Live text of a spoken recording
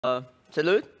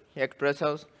Salut, here at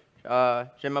Brussels.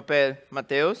 Je m'appelle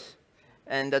Matheus,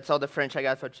 and that's all the French I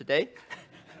got for today.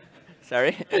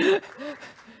 Sorry.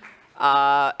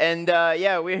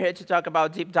 Yeah, we're here to talk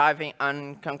about deep diving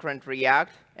on concurrent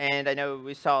React. And I know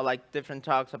we saw like different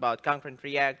talks about concurrent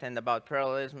React and about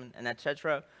parallelism and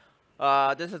etc.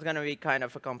 This is going to be kind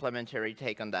of a complementary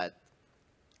take on that.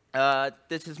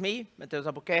 This is me, Matheus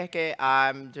Albuquerque.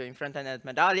 I'm doing front-end at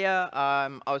Medallia.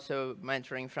 I'm also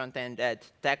mentoring front-end at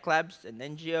Tech Labs and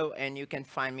NGO, and you can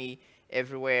find me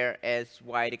everywhere as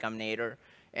Y Combinator.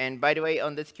 And by the way,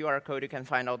 on this QR code, you can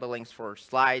find all the links for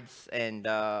slides and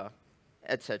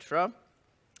etc.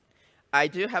 I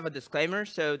do have a disclaimer.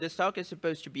 So this talk is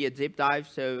supposed to be a deep dive.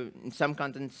 So in some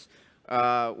contents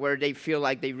where they feel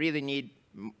like they really need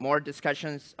more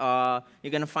discussions,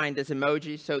 you're going to find this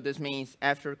emoji. So this means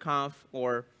after conf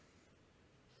or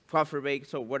coffee break,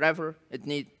 so whatever,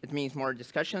 it means more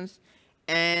discussions.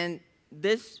 And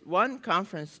this one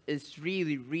conference is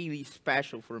really, really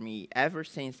special for me. Ever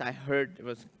since I heard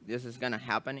this is going to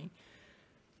happen,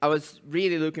 I was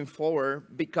really looking forward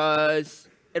because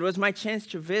it was my chance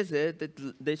to visit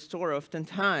the store of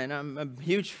Tintin. I'm a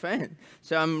huge fan,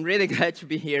 so I'm really glad to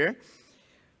be here.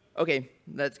 Okay,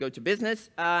 let's go to business.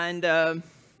 And a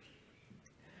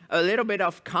little bit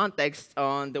of context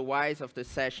on the whys of the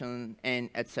session and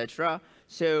etc.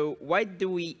 So why do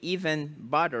we even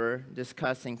bother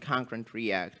discussing concurrent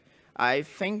React? I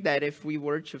think that if we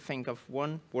were to think of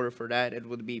one word for that, it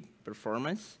would be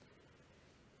performance.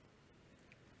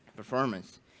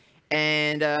 Performance.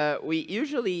 And we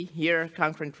usually hear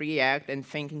concurrent React and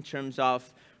think in terms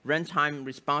of runtime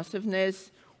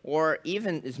responsiveness, or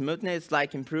even smoothness,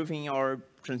 like improving our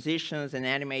transitions and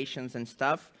animations and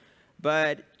stuff.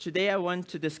 But today I want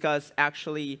to discuss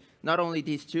actually not only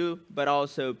these two, but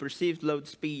also perceived load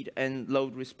speed and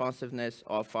load responsiveness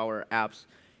of our apps,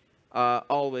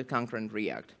 all with concurrent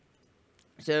React.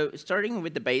 So starting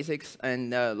with the basics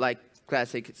and like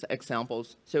classic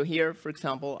examples. So here, for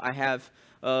example, I have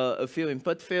a few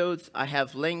input fields. I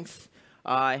have links.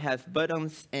 I have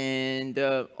buttons, and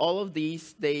all of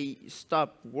these, they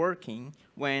stop working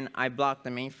when I block the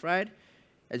main thread.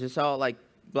 As you saw, like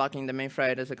blocking the main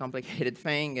thread is a complicated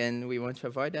thing, and we want to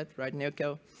avoid that, right,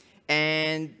 Nico?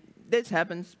 And this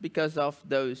happens because of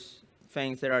those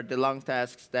things that are the long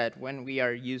tasks that when we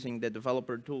are using the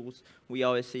developer tools, we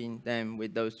always see them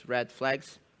with those red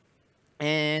flags.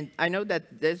 And I know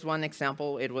that this one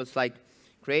example, it was like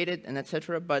created and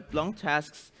etc., but long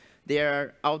tasks, they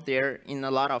are out there in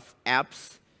a lot of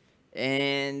apps,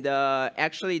 and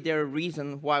actually they're a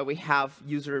reason why we have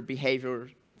user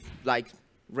behavior like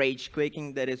rage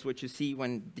clicking. That is what you see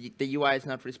when the UI is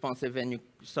not responsive and you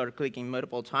start clicking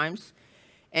multiple times.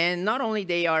 And not only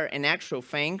they are an actual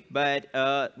thing, but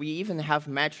we even have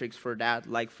metrics for that,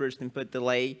 like first input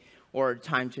delay or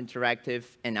time to interactive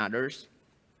and others.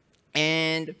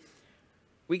 And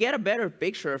we get a better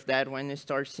picture of that when we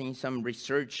start seeing some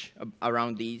research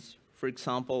around these. For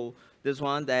example, this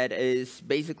one that is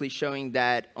basically showing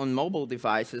that on mobile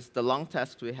devices, the long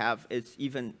tasks we have is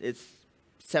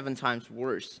 7 times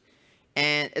worse.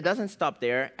 And it doesn't stop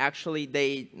there. Actually,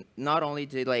 they not only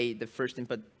delay the first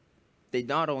input, they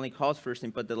not only cause first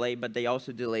input delay, but they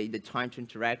also delay the time to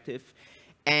interactive.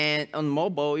 And on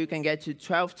mobile, you can get to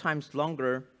 12 times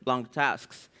longer long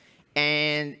tasks.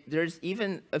 And there's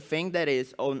even a thing that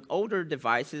is on older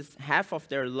devices, half of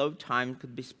their load time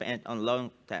could be spent on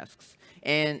long tasks.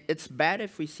 And it's bad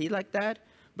if we see like that,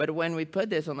 but when we put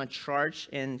this on a chart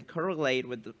and correlate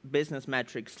with the business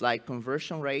metrics like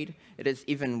conversion rate, it is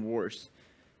even worse.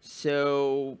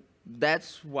 So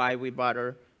that's why we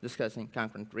bother discussing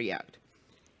concurrent React.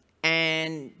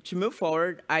 And to move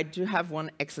forward, I do have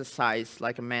one exercise,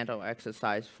 like a mental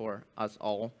exercise for us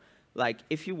all. Like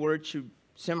if you were to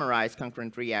summarize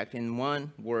concurrent React in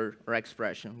one word or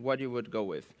expression, what you would go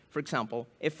with. For example,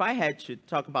 if I had to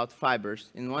talk about fibers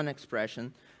in one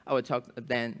expression, I would talk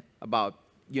then about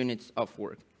units of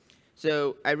work.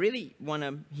 So I really want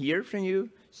to hear from you.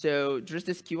 So there's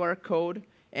this QR code,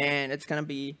 and it's going to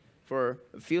be for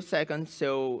a few seconds.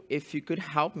 So if you could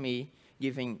help me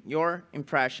giving your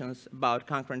impressions about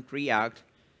concurrent React.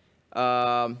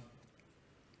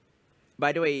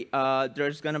 By the way,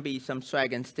 there's going to be some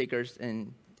swag and stickers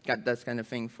and that kind of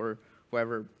thing for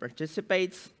whoever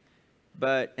participates.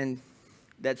 And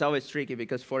that's always tricky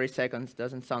because 40 seconds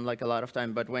doesn't sound like a lot of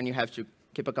time, but when you have to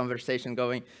keep a conversation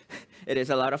going, it is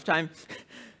a lot of time.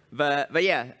 But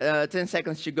yeah, 10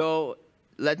 seconds to go.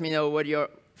 Let me know what your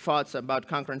thoughts about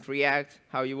concurrent React,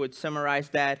 how you would summarize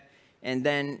that, and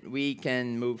then we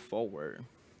can move forward.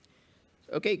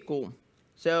 Okay, cool.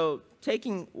 So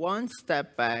taking one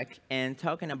step back and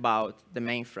talking about the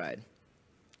main thread.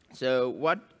 So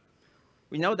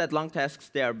we know that long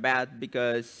tasks, they are bad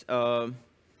because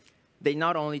they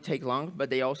not only take long,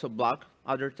 but they also block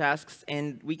other tasks.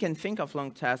 And we can think of long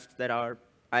tasks that are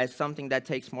as something that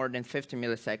takes more than 50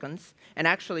 milliseconds. And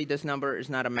actually, this number is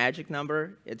not a magic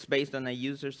number. It's based on a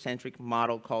user-centric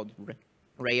model called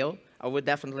Rail. I would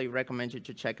definitely recommend you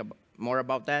to check more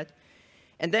about that.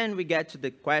 And then we get to the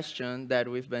question that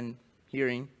we've been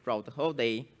hearing throughout the whole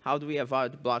day: how do we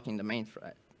avoid blocking the main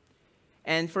thread?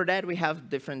 And for that, we have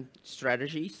different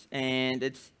strategies, and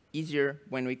it's easier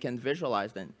when we can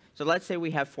visualize them. So let's say we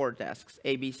have 4 tasks,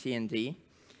 A, B, C, and D.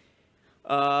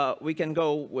 We can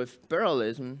go with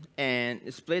parallelism and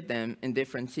split them in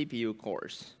different CPU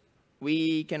cores.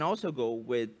 We can also go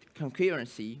with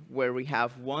concurrency, where we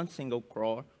have one single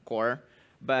core,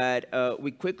 but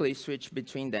we quickly switch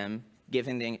between them,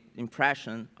 giving the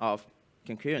impression of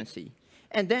concurrency.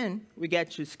 And then we get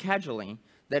to scheduling.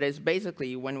 That is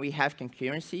basically when we have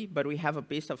concurrency, but we have a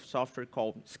piece of software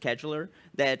called scheduler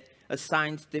that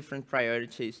assigns different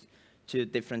priorities to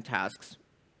different tasks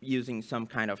using some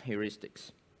kind of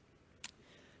heuristics.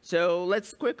 So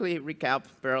let's quickly recap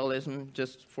parallelism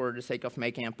just for the sake of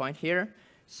making a point here.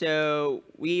 So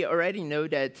we already know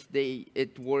that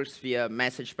it works via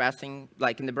message passing.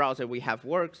 Like in the browser, we have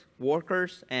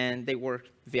workers, and they work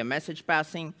via message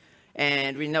passing.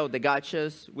 And we know the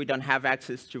gotchas. We don't have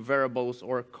access to variables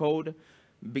or code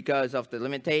because of the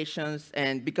limitations.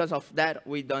 And because of that,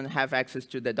 we don't have access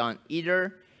to the DOM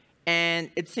either.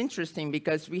 And it's interesting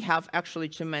because we have actually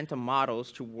 2 mental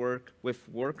models to work with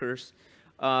workers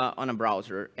on a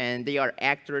browser. And they are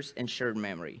actors and shared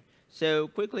memory. So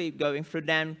quickly going through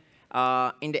them,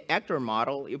 in the actor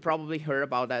model, you probably heard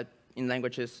about that in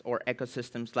languages or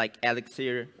ecosystems like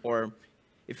Elixir, or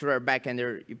if you're a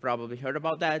backender, you probably heard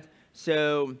about that.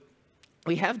 So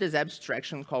we have this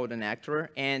abstraction called an actor,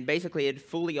 and basically it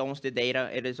fully owns the data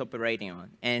it is operating on,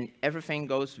 and everything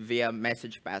goes via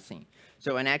message passing.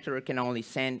 So an actor can only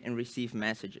send and receive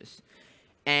messages.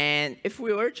 And if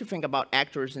we were to think about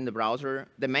actors in the browser,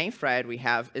 the main thread we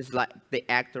have is like the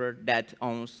actor that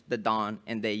owns the DOM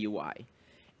and the UI.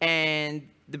 And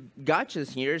the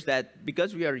gotchas here is that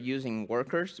because we are using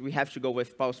workers, we have to go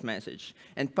with post message.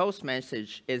 And post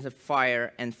message is a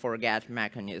fire and forget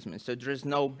mechanism. So there's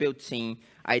no built-in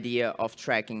idea of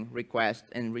tracking request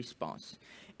and response.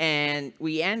 And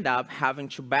we end up having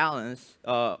to balance,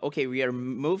 OK, we are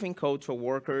moving code to a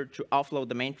worker to offload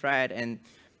the main thread and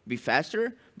be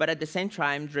faster, but at the same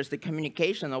time, there's the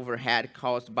communication overhead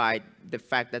caused by the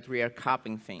fact that we are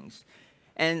copying things.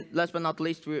 And last but not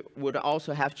least, we would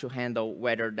also have to handle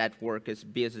whether that work is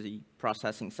busy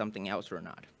processing something else or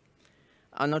not.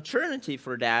 An alternative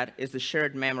for that is the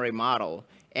shared memory model.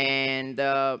 And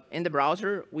in the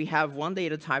browser, we have one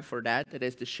data type for that. That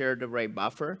is the shared array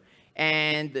buffer.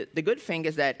 And the good thing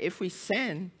is that if we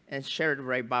send a shared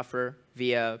array buffer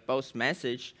via post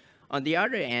message, on the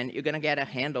other end, you're going to get a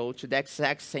handle to the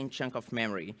exact same chunk of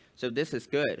memory. So this is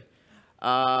good.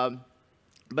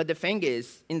 But the thing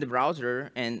is, in the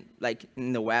browser and like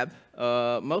in the web,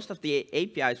 most of the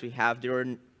APIs we have,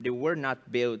 they were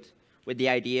not built with the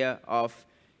idea of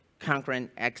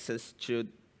concurrent access to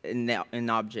an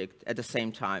object at the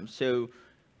same time. So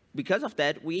because of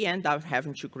that, we end up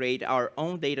having to create our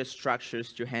own data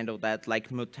structures to handle that,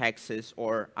 like mutexes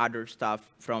or other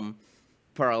stuff from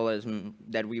parallelism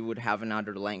that we would have in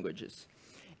other languages.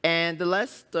 And the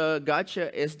last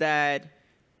gotcha is that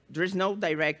there's no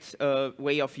direct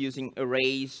way of using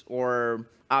arrays or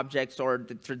objects or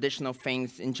the traditional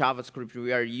things in JavaScript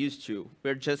we are used to.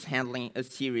 We're just handling a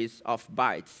series of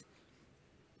bytes.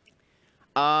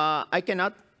 I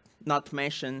cannot not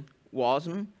mention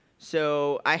WASM.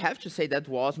 So I have to say that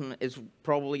WASM is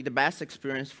probably the best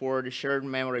experience for the shared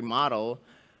memory model.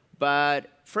 But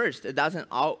first, it doesn't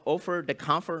offer the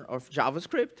comfort of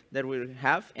JavaScript that we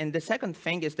have. And the second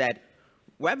thing is that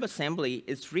WebAssembly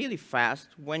is really fast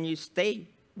when you stay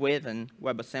within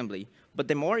WebAssembly. But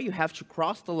the more you have to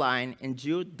cross the line and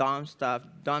do DOM stuff,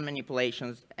 DOM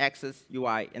manipulations, access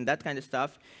UI, and that kind of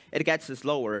stuff, it gets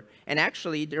slower. And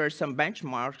actually, there are some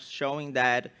benchmarks showing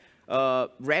that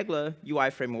regular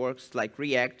UI frameworks like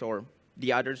React or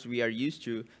the others we are used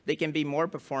to, they can be more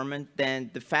performant than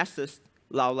the fastest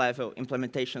low-level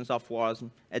implementations of WASM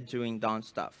at doing DOM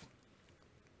stuff.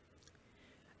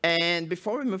 And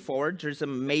before we move forward, there's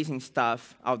amazing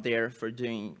stuff out there for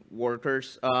doing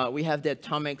workers. We have the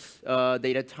atomics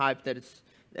data type that is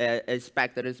a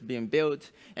spec that is being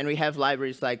built. And we have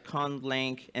libraries like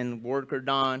conlink and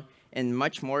workerdon and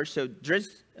much more. So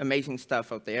there's amazing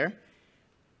stuff out there.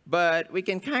 But we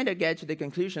can kind of get to the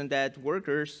conclusion that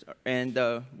workers, and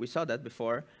we saw that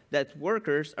before, that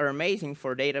workers are amazing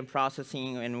for data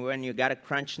processing and when you got to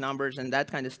crunch numbers and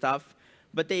that kind of stuff,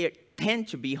 but they tend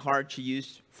to be hard to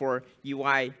use for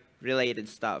UI-related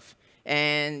stuff.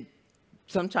 And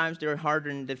sometimes they're harder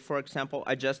than, for example,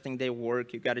 adjusting the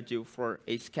work you got to do for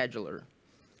a scheduler.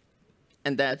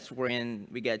 And that's when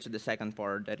we get to the second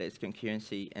part, that is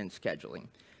concurrency and scheduling.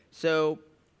 So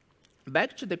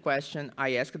back to the question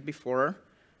I asked before.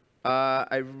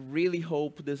 I really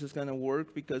hope this is going to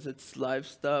work because it's live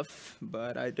stuff,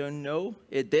 but I don't know.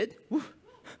 It did. Woo.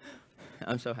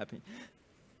 I'm so happy.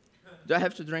 Do I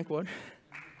have to drink water?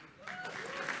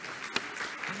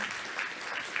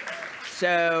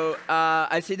 So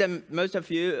I see that most of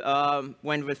you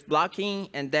went with blocking,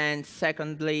 and then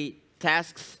secondly,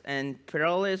 tasks and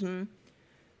parallelism.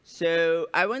 So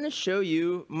I want to show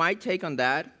you my take on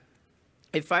that.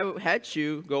 If I had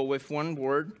to go with one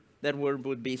word, that word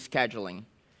would be scheduling.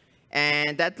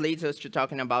 And that leads us to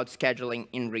talking about scheduling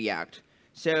in React.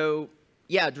 So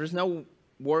yeah, there's no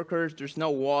workers, there's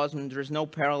no WASM, there's no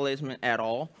parallelism at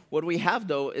all. What we have,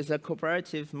 though, is a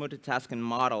cooperative multitasking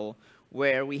model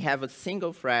where we have a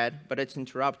single thread, but it's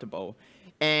interruptible.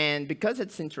 And because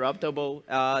it's interruptible,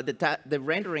 the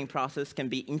rendering process can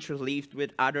be interleaved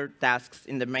with other tasks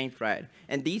in the main thread.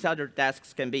 And these other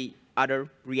tasks can be other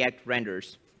React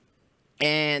renders.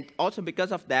 And also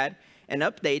because of that, an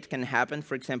update can happen.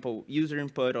 For example, user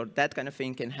input or that kind of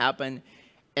thing can happen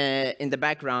in the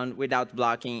background without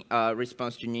blocking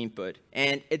response to new input.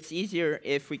 And it's easier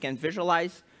if we can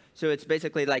visualize. So it's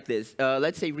basically like this.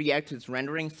 Let's say React is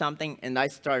rendering something, and I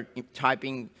start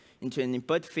typing into an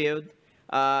input field.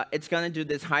 It's going to do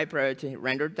this high priority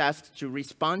render task to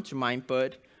respond to my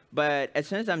input. But as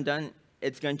soon as I'm done,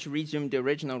 it's going to resume the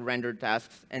original render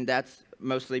tasks, and that's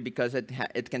mostly because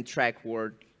it can track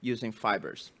word using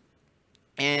fibers.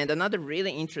 And another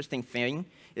really interesting thing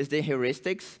is the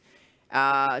heuristics.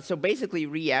 So basically,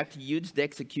 React uses the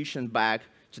execution back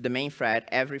to the main thread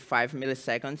every 5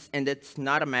 milliseconds, and it's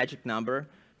not a magic number,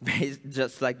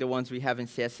 just like the ones we have in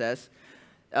CSS.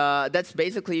 That's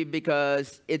basically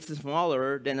because it's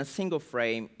smaller than a single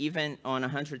frame, even on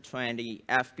 120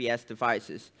 FPS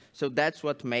devices. So that's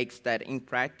what makes that, in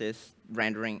practice,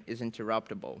 rendering is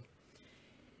interruptible.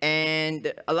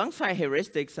 And alongside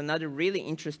heuristics, another really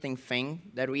interesting thing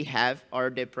that we have are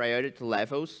the priority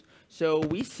levels. So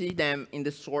we see them in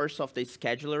the source of the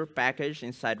scheduler package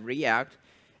inside React,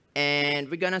 and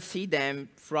we're going to see them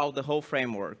throughout the whole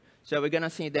framework. So we're going to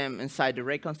see them inside the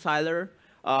reconciler,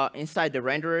 inside the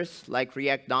renderers, like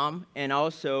React DOM, and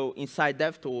also inside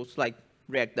DevTools, like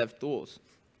React DevTools.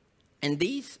 And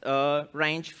these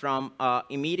range from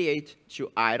immediate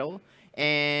to idle,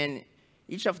 and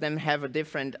each of them have a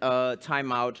different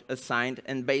timeout assigned,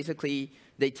 and basically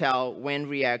they tell when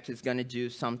React is going to do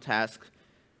some task.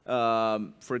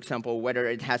 For example, whether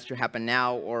it has to happen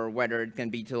now or whether it can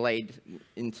be delayed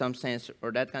in some sense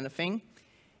or that kind of thing.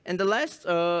 And the last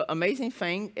amazing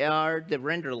thing are the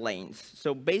render lanes.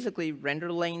 So basically,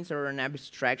 render lanes are an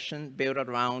abstraction built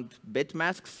around bit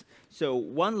masks. So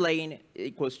one lane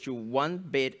equals to 1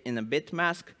 bit in a bit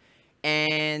mask.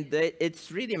 And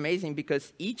it's really amazing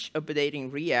because each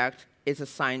updating React is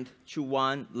assigned to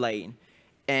one lane.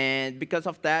 And because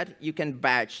of that, you can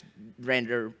batch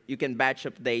render, you can batch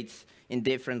updates in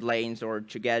different lanes or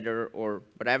together or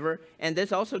whatever. And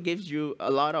this also gives you a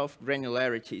lot of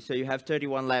granularity. So you have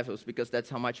 31 levels because that's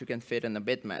how much you can fit in a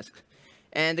bit mask.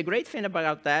 And the great thing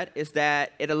about that is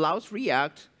that it allows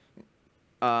React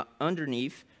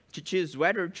underneath to choose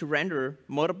whether to render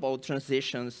multiple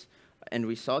transitions, and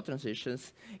we saw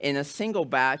transitions, in a single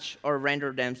batch or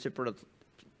render them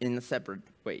in a separate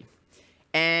way.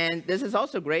 And this is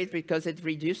also great because it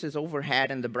reduces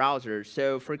overhead in the browser.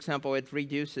 So for example, it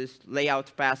reduces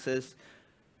layout passes,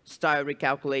 style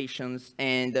recalculations,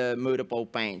 and multiple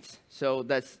paints. So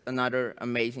that's another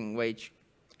amazing way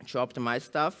to optimize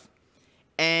stuff.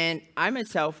 And I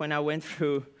myself, when I went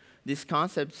through these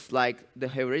concepts like the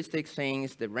heuristic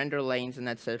things, the render lanes, and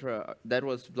etc., that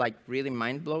was like really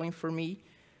mind-blowing for me.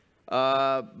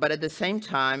 But at the same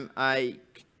time, I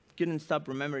couldn't stop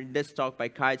remembering this talk by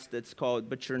Kites that's called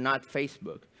 "But You're Not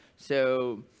Facebook."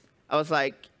 So I was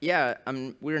like, yeah,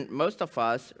 most of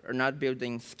us are not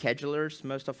building schedulers.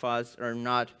 Most of us are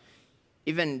not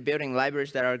even building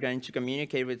libraries that are going to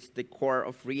communicate with the core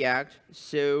of React.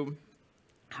 So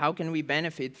how can we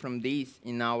benefit from these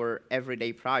in our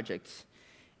everyday projects?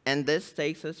 And this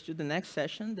takes us to the next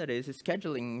session, that is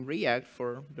scheduling React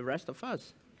for the rest of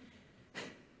us.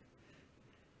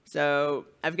 So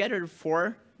I've gathered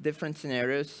 4 different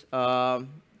scenarios.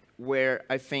 where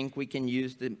I think we can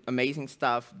use the amazing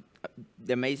stuff,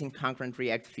 the amazing concurrent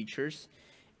React features,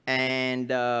 and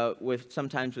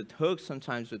sometimes with hooks,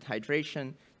 sometimes with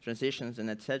hydration, transitions, and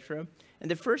etc. And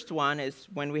the first one is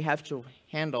when we have to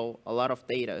handle a lot of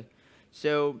data.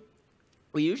 So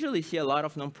we usually see a lot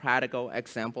of non-practical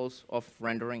examples of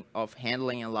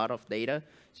handling a lot of data.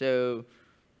 So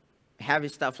heavy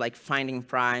stuff like finding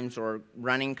primes or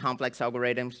running complex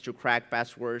algorithms to crack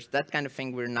passwords, that kind of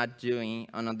thing we're not doing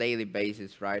on a daily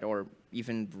basis, right? Or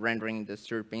even rendering the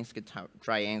Sierpinski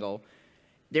triangle.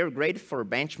 They're great for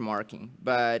benchmarking,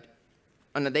 but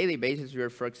on a daily basis, we are,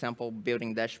 for example,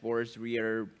 building dashboards. We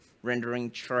are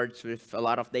rendering charts with a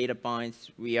lot of data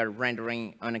points. We are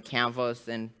rendering on a canvas,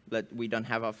 and we don't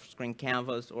have a screen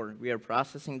canvas, or we are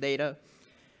processing data.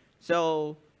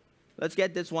 So let's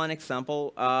get this one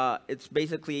example. It's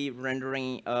basically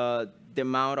rendering the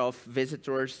amount of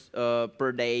visitors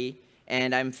per day,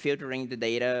 and I'm filtering the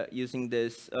data using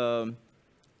this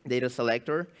data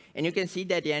selector. And you can see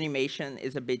that the animation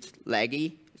is a bit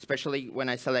laggy, especially when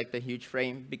I select a huge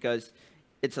frame, because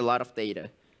it's a lot of data.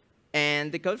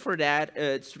 And the code for that,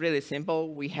 it's really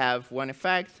simple. We have one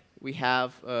effect. We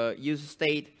have use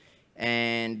state,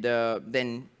 and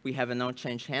then we have a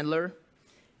non-change handler.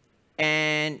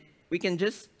 And we can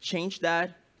just change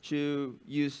that to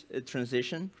use a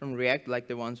transition from React, like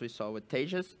the ones we saw with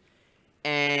Tejas.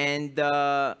 And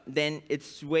then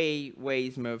it's way, way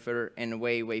smoother and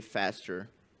way, way faster.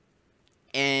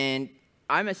 And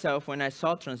I myself, when I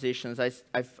saw transitions, I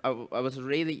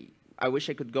wish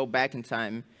I could go back in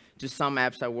time to some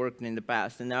apps I worked in the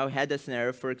past. And I had a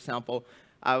scenario, for example,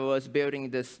 I was building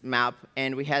this map,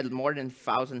 and we had more than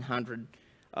 1,100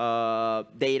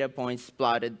 data points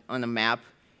plotted on a map.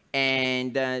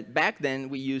 And back then,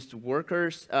 we used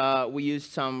workers, we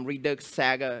used some Redux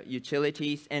Saga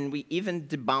utilities, and we even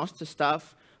debounced the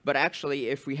stuff. But actually,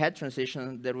 if we had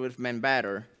transitions, that would have been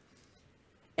better.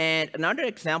 And another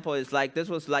example is like, this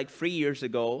was like 3 years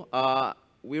ago.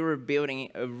 We were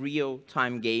building a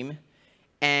real-time game,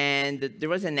 and there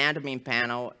was an admin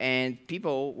panel, and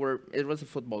it was a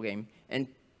football game, and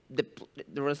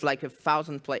there was like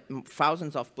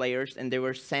thousands of players, and they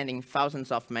were sending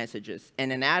thousands of messages.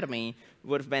 And an admin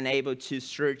would have been able to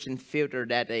search and filter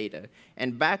that data.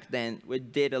 And back then, we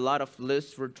did a lot of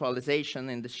list virtualization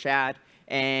in the chat,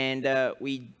 and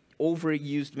we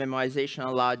overused memoization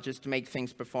a lot just to make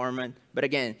things performant. But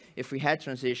again, if we had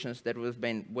transitions, that would have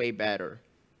been way better.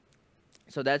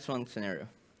 So that's one scenario.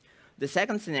 The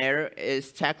second scenario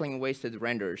is tackling wasted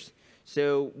renders.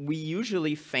 So we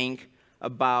usually think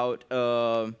about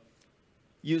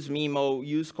use memo,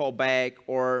 use callback,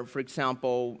 or, for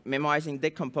example, memoizing the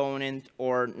component,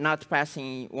 or not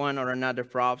passing one or another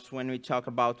props when we talk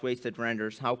about wasted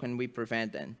renders. How can we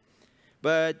prevent them?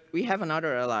 But we have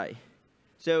another ally.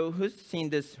 So who's seen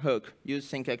this hook, use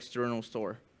sync external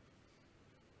store?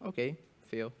 OK,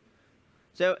 Phil.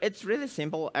 So it's really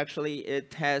simple, actually.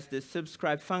 It has the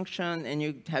subscribe function, and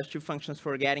it has two functions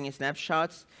for getting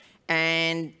snapshots.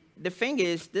 And the thing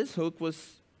is, this hook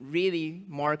was really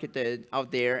marketed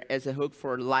out there as a hook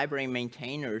for library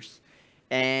maintainers.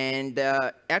 And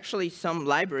actually, some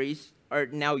libraries are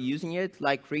now using it,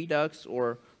 like Redux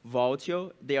or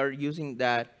Vaultio. They are using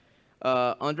that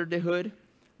under the hood.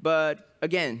 But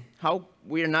again,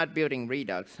 we are not building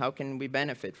Redux. How can we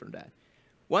benefit from that?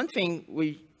 One thing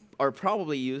we are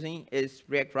probably using is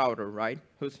React Router, right?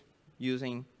 Who's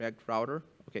using React Router?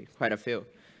 OK, quite a few.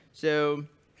 So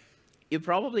you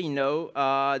probably know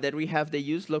that we have the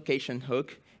use location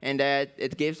hook, and that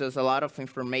it gives us a lot of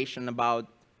information about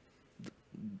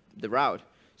the route.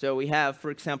 So we have,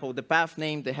 for example, the path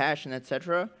name, the hash, and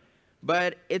etc.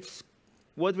 But it's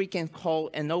what we can call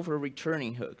an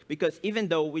over-returning hook, because even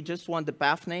though we just want the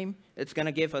path name, it's going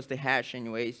to give us the hash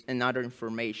anyways and other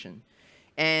information.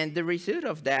 And the result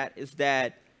of that is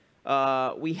that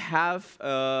we have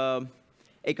a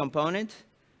component.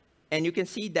 And you can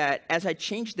see that as I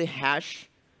change the hash,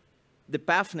 the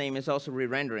path name is also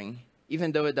re-rendering,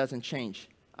 even though it doesn't change.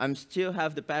 I still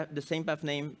have the same path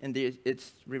name, and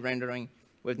it's re-rendering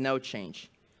with no change.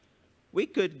 We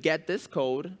could get this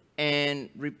code and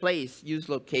replace use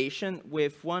location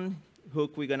with one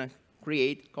hook we're going to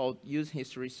create called use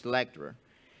history selector.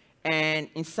 And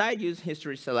inside use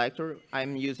history selector,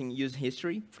 I'm using use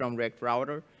history from React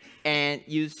Router and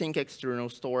use sync external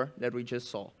store that we just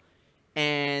saw.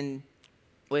 And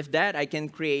with that, I can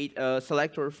create a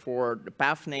selector for the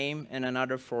path name and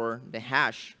another for the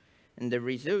hash. And the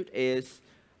result is,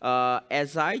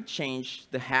 as I change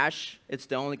the hash, it's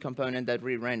the only component that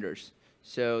re-renders.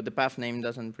 So the path name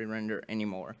doesn't re-render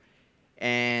anymore.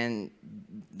 And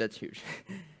that's huge.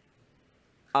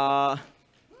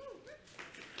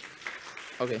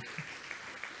 Okay.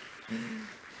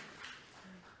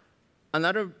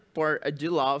 Another part I do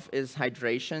love is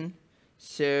hydration.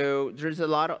 So there's a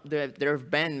lot of, there have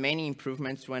been many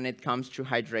improvements when it comes to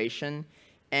hydration.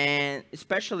 And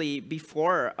especially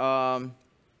before,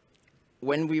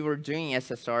 when we were doing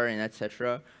SSR and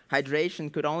etc.,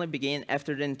 hydration could only begin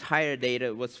after the entire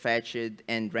data was fetched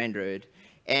and rendered.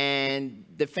 And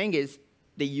the thing is,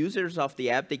 the users of the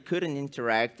app, they couldn't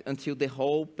interact until the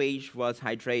whole page was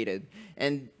hydrated.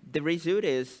 And the result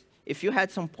is, if you had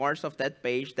some parts of that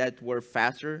page that were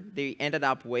faster, they ended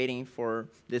up waiting for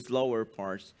the slower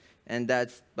parts. And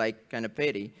that's like kind of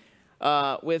pity.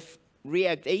 With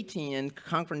React 18 and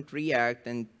concurrent React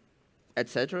and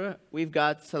etc., we've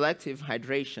got selective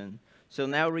hydration. So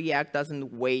now React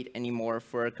doesn't wait anymore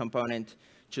for a component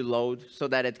to load so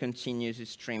that it continues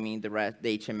streaming the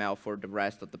HTML for the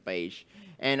rest of the page.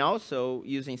 And also,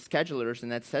 using schedulers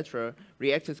and etc.,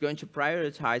 React is going to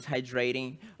prioritize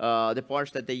hydrating the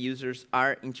parts that the users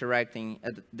are interacting,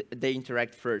 they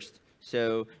interact first.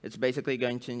 So it's basically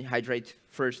going to hydrate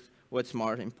first what's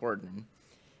more important.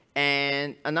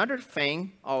 And another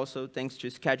thing, also thanks to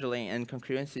scheduling and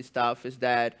concurrency stuff, is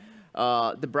that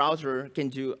the browser can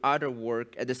do other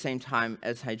work at the same time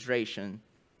as hydration.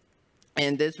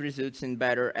 And this results in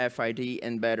better FID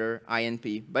and better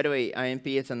INP. By the way, INP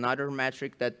is another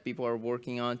metric that people are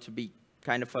working on to be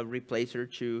kind of a replacer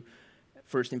to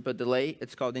first input delay.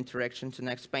 It's called interaction to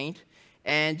next paint.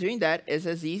 And doing that is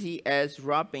as easy as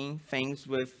wrapping things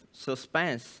with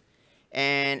suspense.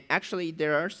 And actually,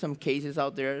 there are some cases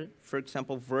out there. For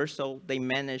example, Versal, they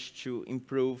managed to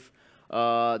improve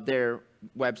their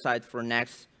website for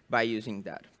Next by using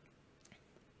that.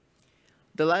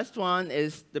 The last one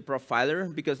is the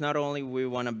profiler, because not only we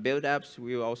want to build apps,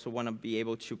 we also want to be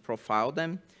able to profile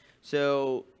them.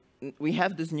 So we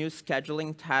have this new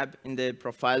scheduling tab in the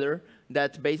profiler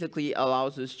that basically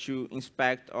allows us to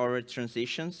inspect our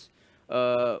transitions,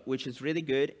 which is really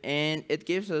good, and it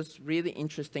gives us really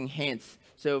interesting hints.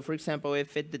 So for example,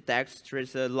 if it detects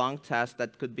there's a long task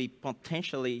that could be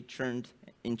potentially turned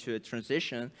into a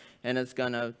transition, and it's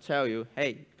going to tell you, hey,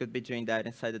 you could be doing that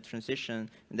inside the transition,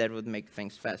 and that would make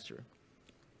things faster.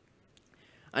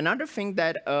 Another thing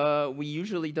that we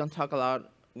usually don't talk a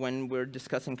lot when we're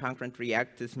discussing concurrent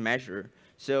React is measure.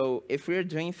 So if we're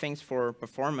doing things for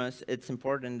performance, it's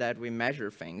important that we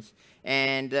measure things.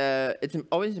 And it's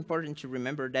always important to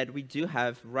remember that we do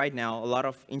have, right now, a lot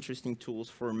of interesting tools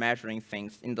for measuring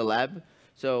things in the lab.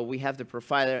 So we have the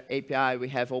Profiler API, we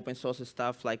have open source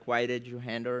stuff like Why Did You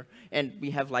Handle, and we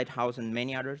have Lighthouse and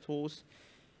many other tools.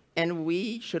 And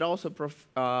we should also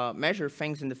measure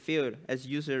things in the field as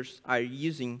users are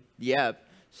using the app.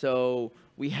 So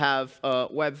we have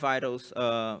Web Vitals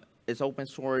is open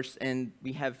source, and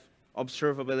we have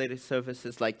observability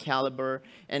services like Calibre,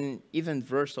 and even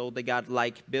Versal, they got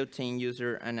like built-in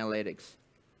user analytics.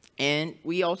 And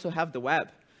we also have the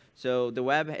web. So the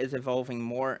web is evolving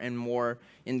more and more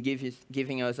and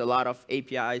giving us a lot of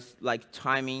APIs like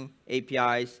timing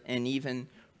APIs and even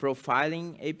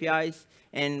profiling APIs.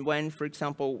 And when, for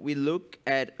example, we look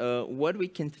at what we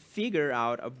can figure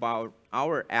out about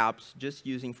our apps just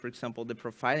using, for example, the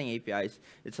profiling APIs,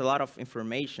 it's a lot of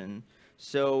information.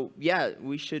 So yeah,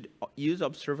 we should use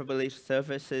observability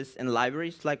services and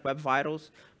libraries like Web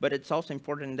Vitals, but it's also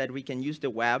important that we can use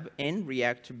the web and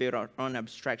React to build our own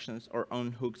abstractions or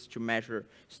own hooks to measure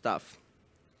stuff.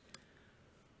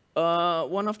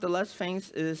 One of the last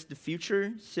things is the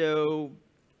future. So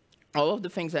all of the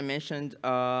things I mentioned,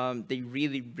 they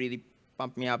really, really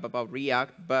pump me up about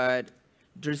React, but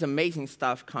there's amazing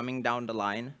stuff coming down the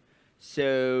line.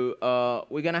 So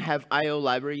we're going to have I/O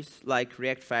libraries like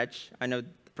React Fetch. I know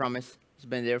the promise has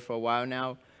been there for a while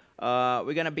now.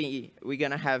 We're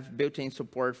going to have built-in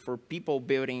support for people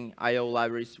building I/O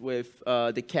libraries with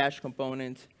the cache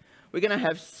component. We're going to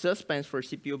have suspense for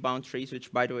CPU-bound trees,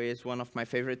 which, by the way, is one of my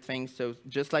favorite things. So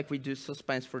just like we do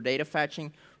suspense for data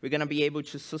fetching, we're going to be able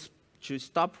to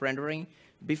stop rendering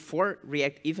before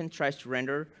React even tries to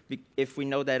render, if we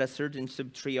know that a certain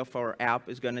subtree of our app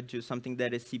is going to do something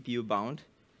that is CPU-bound.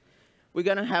 We're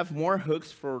going to have more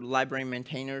hooks for library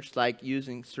maintainers, like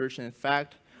using search and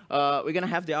effect. We're going to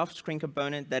have the off-screen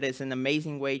component that is an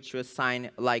amazing way to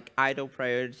assign like idle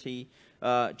priority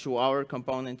to our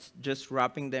components, just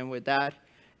wrapping them with that.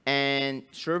 And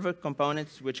server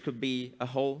components, which could be a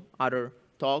whole other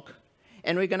talk.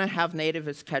 And we're going to have native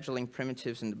scheduling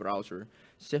primitives in the browser.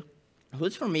 So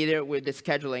who's familiar with the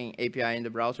scheduling API in the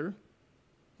browser?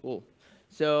 Cool.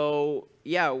 So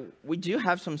yeah, we do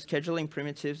have some scheduling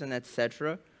primitives and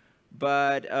etc.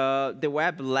 But the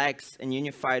web lacks a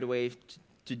unified way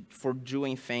for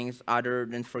doing things other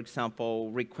than, for example,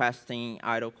 requesting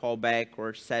idle callback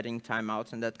or setting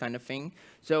timeouts and that kind of thing.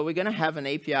 So we're going to have an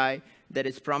API that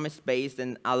is promise-based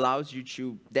and allows you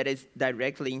to, that is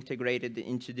directly integrated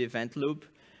into the event loop.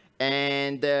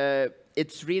 And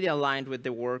it's really aligned with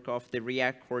the work of the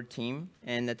React core team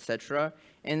and etc.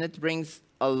 And it brings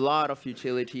a lot of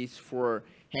utilities for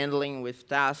handling with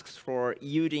tasks, for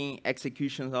yielding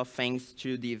executions of things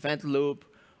to the event loop,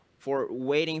 for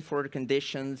waiting for the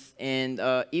conditions, and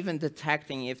even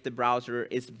detecting if the browser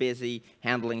is busy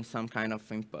handling some kind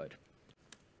of input.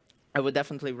 I would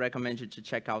definitely recommend you to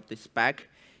check out this spec.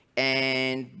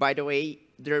 And by the way,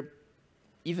 there are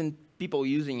even people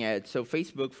using it. So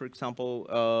Facebook, for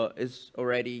example, is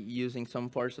already using some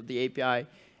parts of the API,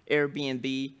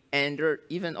 Airbnb, and there are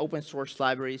even open source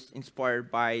libraries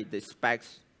inspired by the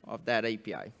specs of that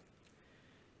API.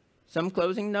 Some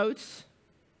closing notes.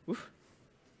 Oof.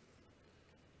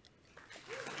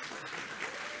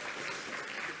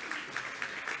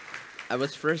 I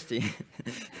was thirsty.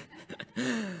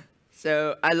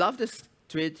 So I love this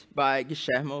tweet by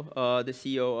Guillermo, the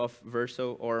CEO of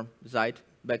Verso, or Zeit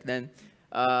back then.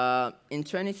 In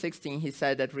 2016, he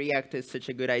said that React is such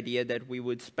a good idea that we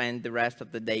would spend the rest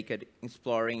of the decade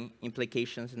exploring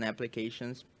implications and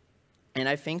applications. And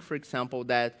I think, for example,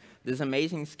 that this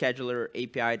amazing scheduler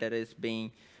API that is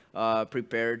being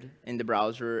prepared in the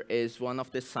browser is one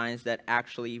of the signs that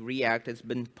actually React has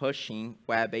been pushing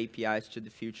web APIs to the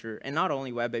future, and not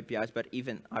only web APIs, but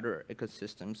even other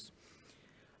ecosystems.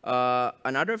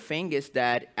 Another thing is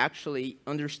that actually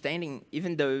understanding,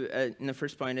 even though in the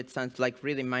first point it sounds like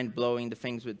really mind-blowing, the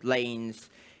things with lanes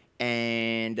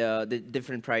and the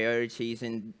different priorities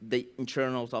and the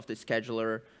internals of the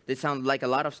scheduler, they sound like a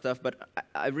lot of stuff, but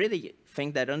I really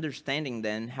think that understanding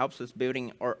then helps us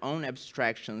building our own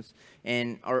abstractions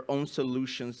and our own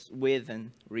solutions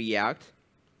within React.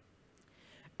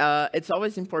 It's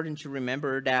always important to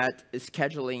remember that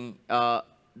scheduling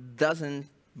doesn't,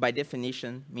 by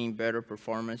definition, mean better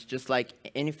performance. Just like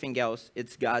anything else,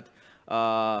 it's got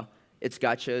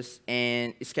gotchas,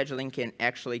 and scheduling can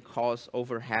actually cause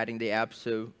overhead in the app,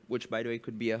 so which, by the way,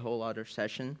 could be a whole other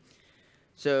session.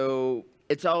 So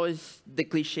it's always, the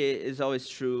cliche is always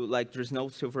true, like there's no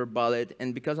silver bullet,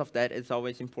 and because of that, it's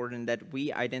always important that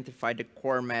we identify the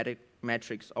core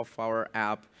metrics of our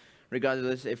app,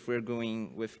 regardless if we're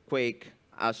going with Quick,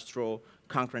 Astro,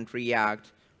 concurrent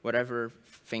React, whatever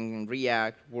thing in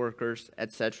React, workers,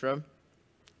 etc.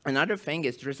 Another thing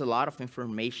is there's a lot of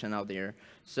information out there.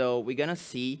 So we're going to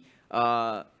see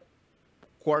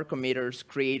core committers,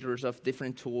 creators of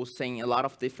different tools saying a lot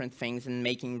of different things and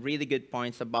making really good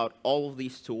points about all of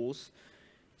these tools.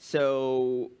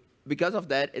 So because of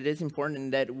that, it is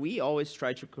important that we always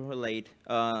try to correlate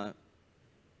the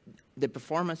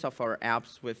performance of our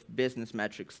apps with business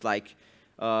metrics like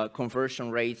conversion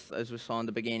rates, as we saw in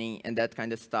the beginning, and that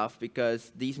kind of stuff,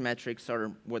 because these metrics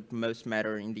are what most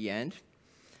matter in the end.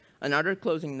 Another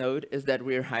closing note is that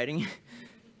we're hiring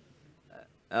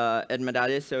at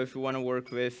Medallia, so if you want to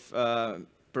work with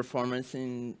performance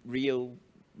in real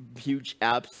huge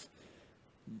apps,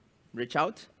 reach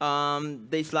out.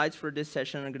 The slides for this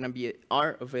session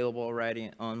are available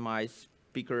already on my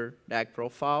speaker deck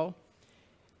profile.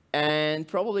 And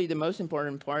probably the most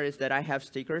important part is that I have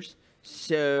stickers.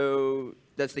 So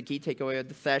that's the key takeaway of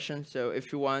the session. So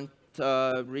if you want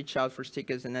to reach out for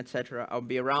stickers and etc., I'll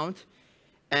be around.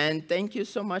 And thank you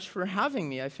so much for having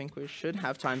me. I think we should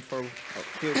have time for a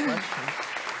few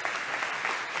questions.